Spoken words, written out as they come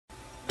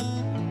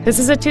This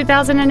is a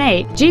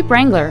 2008 Jeep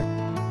Wrangler.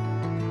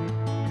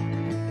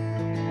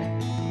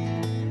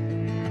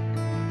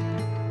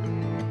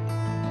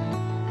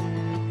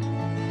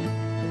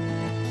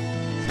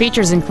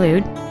 Features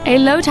include a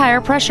low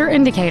tire pressure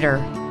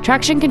indicator,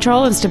 traction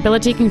control and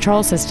stability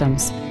control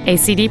systems, a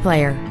CD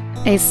player,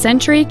 a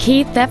Sentry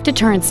key theft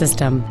deterrent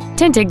system,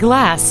 tinted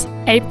glass,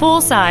 a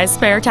full-size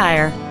spare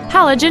tire,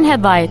 halogen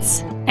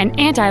headlights, an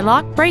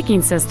anti-lock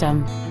braking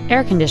system,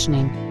 air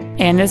conditioning,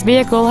 and this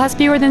vehicle has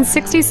fewer than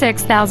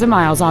 66,000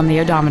 miles on the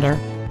odometer.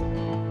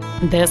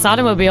 This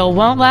automobile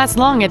won't last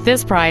long at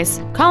this price.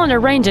 Call and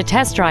arrange a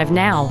test drive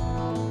now.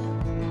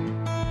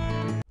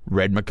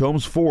 Red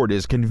McCombs Ford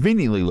is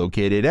conveniently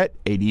located at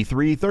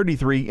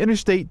 8333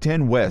 Interstate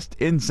 10 West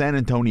in San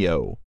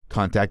Antonio.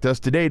 Contact us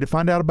today to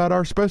find out about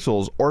our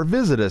specials or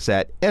visit us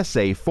at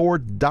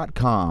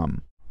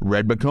saford.com.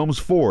 Red McCombs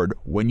Ford,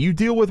 when you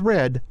deal with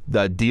red,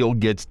 the deal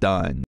gets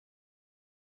done.